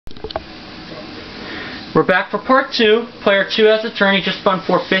We're back for part 2. Player 2 has a turn. He just spun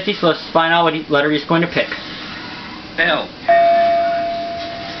 450, so let's find out what letter he's going to pick. L.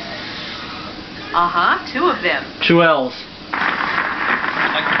 Two of them. 2 L's.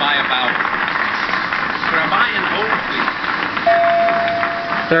 I'd like to buy a vowel. Can I buy an O,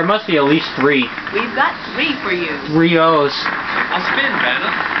 please? There must be at least 3. We've got 3 for you. 3 O's. I'll spin,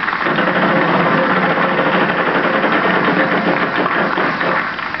 Vanna.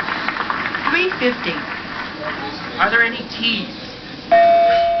 $3.50. Are there any T's?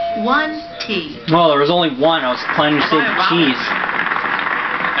 1 T. Well, there was only 1. I was planning to say the T's.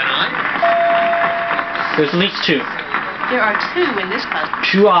 And I? There's at least 2. There are 2 in this puzzle.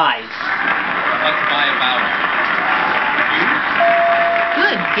 2 I's. I'd like to buy a vowel.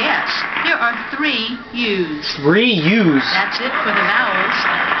 Good guess. There are 3 U's. 3 U's. That's it for the vowels.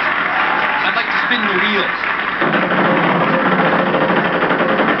 I'd like to spin the wheel.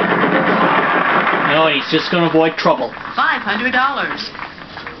 No, and he's just going to avoid trouble.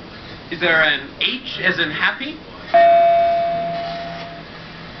 $500. Is there an H as in happy?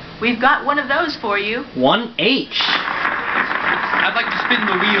 We've got one of those for you. 1 H. I'd like to spin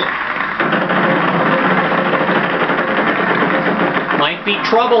the wheel. Might be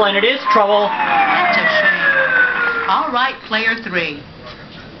trouble, and it is trouble. That's a shame. All right, player 3.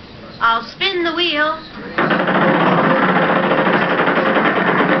 I'll spin the wheel.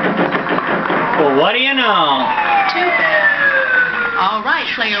 Well, what do you know? Too bad. All right,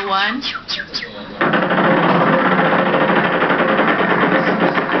 player 1.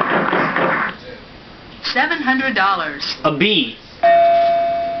 $700. A B.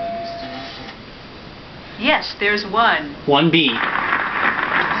 Yes, there's 1. 1 B. No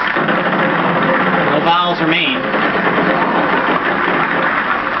vowels remain.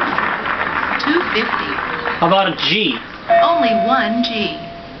 $2.50. How about a G? Only 1 G.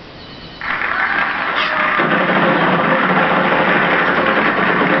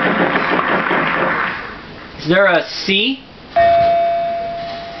 Is there a C?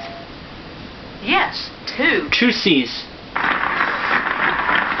 Yes, 2. 2 C's.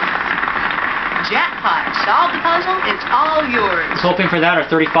 Jackpot. Solve the puzzle. It's all I was yours. hoping for that, or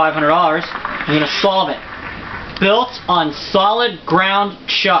 $3,500. I'm going to solve it. Built on solid ground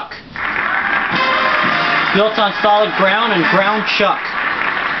chuck. Built on solid ground and ground chuck.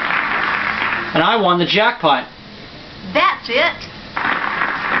 And I won the jackpot. That's it.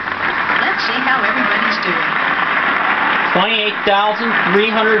 Let's see how everybody's doing.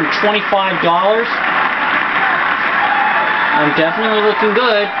 $28,325. I'm definitely looking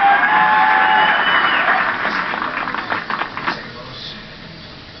good.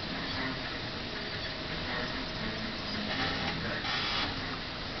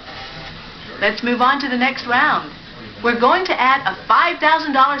 Let's move on to the next round. We're going to add a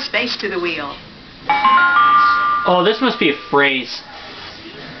 $5,000 space to the wheel. Oh, this must be a phrase.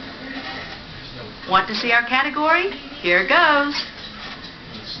 Want to see our category? Here goes.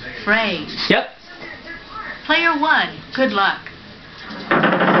 Phrase. Yep. Player 1, good luck.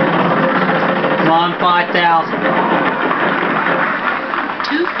 Come on, 5,000.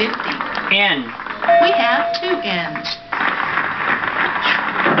 $2.50. N. We have 2 N's.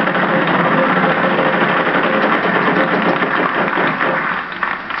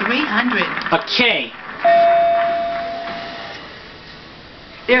 $300. A K.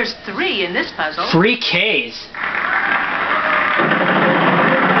 There's 3 in this puzzle. 3 Ks.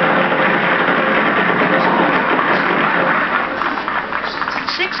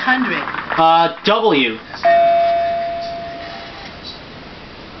 $600. W.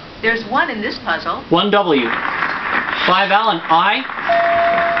 There's 1 in this puzzle. 1 W. 5 L and I.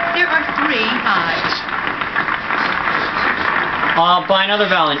 There are 3 I's. By another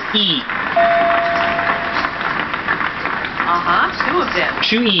vowel, an E. 2 of them.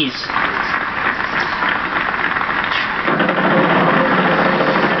 2 E's.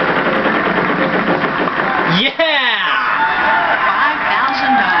 Yeah!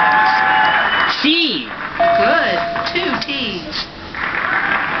 $5,000. T. Good. 2 T's.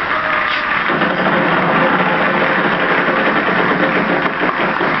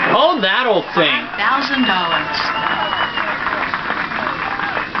 Oh, that old thing. $5,000.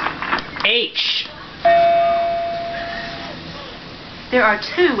 H. There are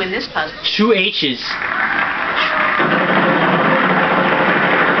 2 in this puzzle. 2 H's.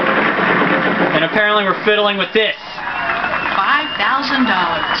 And apparently we're fiddling with this.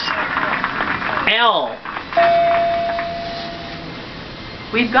 $5,000. L.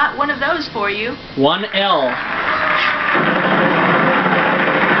 We've got one of those for you. 1 L.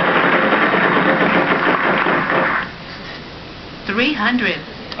 $300.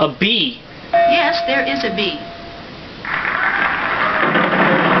 A B. Yes, there is a B.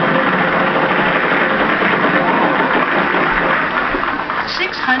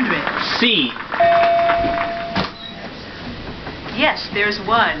 $600. C. Yes, there's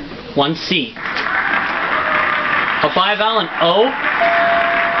one. 1C. A bi-vowel O.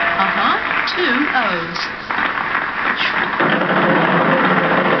 Uh-huh. 2 O's.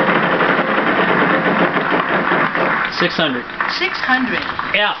 $600. 600.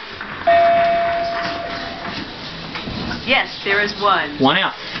 F. Yes, there is one.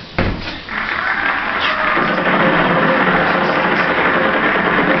 1F.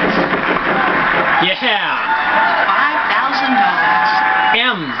 Yeah. $5,000.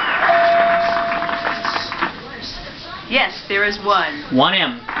 M. Yes, there is one.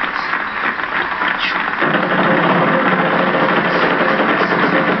 1M.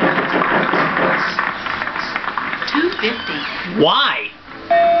 $250. Y.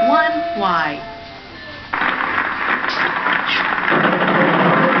 1Y.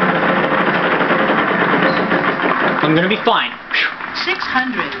 I'm gonna be fine.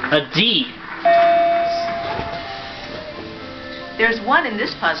 600. A D. There's one in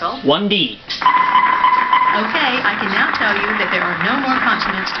this puzzle. 1D. Okay, I can now tell you that there are no more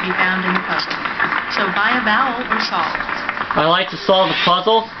consonants to be found in the puzzle. So buy a vowel or solve. I like to solve the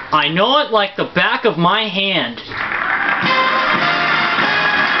puzzle. I know it like the back of my hand.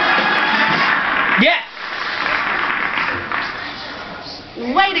 Yes!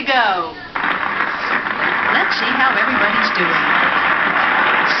 Way to go! Let's see how everybody's doing.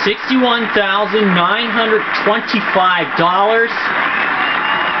 $61,925.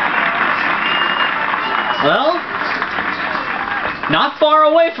 Well, not far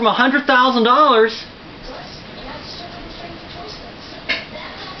away from $100,000.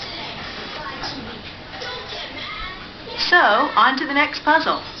 So, on to the next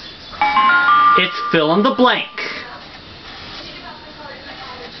puzzle. It's fill in the blank.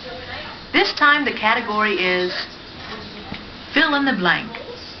 This time the category is fill in the blank.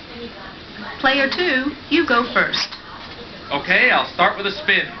 Player 2, you go first. Okay, I'll start with a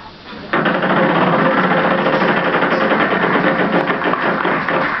spin.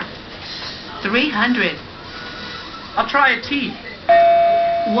 $300. I'll try a T. 1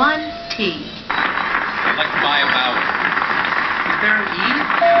 T. I'd like to buy a vowel. Is there an E?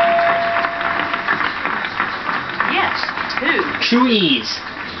 Yes, 2. 2 E's.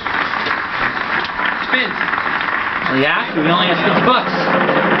 Spin. Yeah, we only have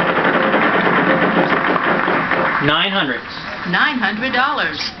 $50. 900.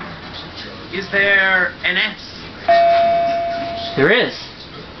 $900. Is there an S? There is.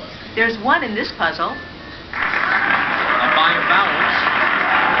 There's one in this puzzle. I'll buy a vowel.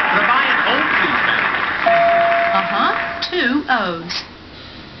 Could I buy an O, please, ma'am? Uh-huh, 2 O's.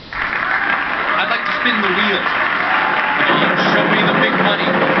 I'd like to spin the wheel. Come on, show me the big money.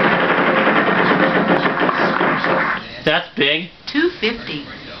 That's big. $250.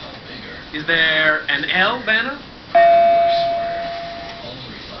 Is there an L, Vanna?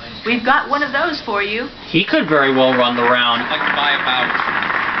 We've got one of those for you. He could very well run the round. I'd like to buy a vowel.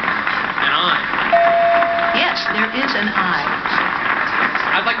 An I. Yes, there is an I.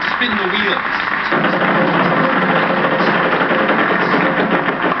 I'd like to spin the wheel.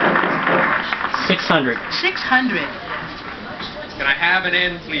 $600. 600. Can I have an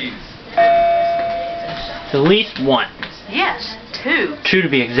N, please? At least 1. Yes, 2. 2 to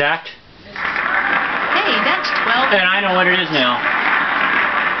be exact. Hey, that's 12. And I know what it is now.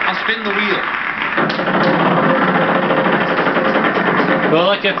 I'll spin the wheel.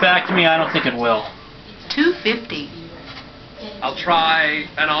 Will it get back to me? I don't think it will. $250. I'll try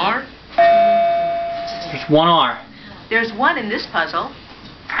an R. There's 1 R. There's one in this puzzle.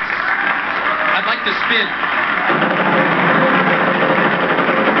 I'd like to spin.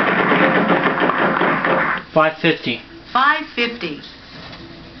 $550. $550.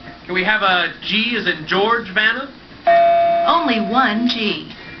 Can we have a G as in George, Vanna? Only 1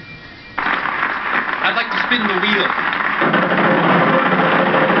 G. I'd like to spin the wheel.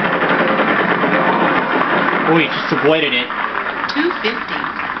 Oh, you just avoided it.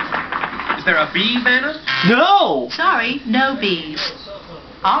 $250. Is there a B, Vanna? No! Sorry, no B's.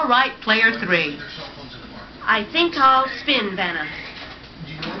 All right, player 3. I think I'll spin, Vanna.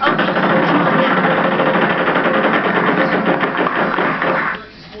 Okay, come on now.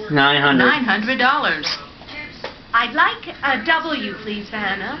 $900. $900. I'd like a W, please,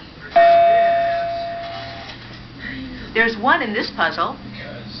 Vanna. There's one in this puzzle.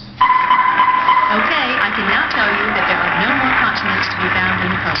 Okay, I can now tell you that there are no more consonants to be found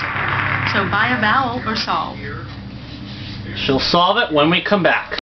in the puzzle. So buy a vowel or solve. She'll solve it when we come back.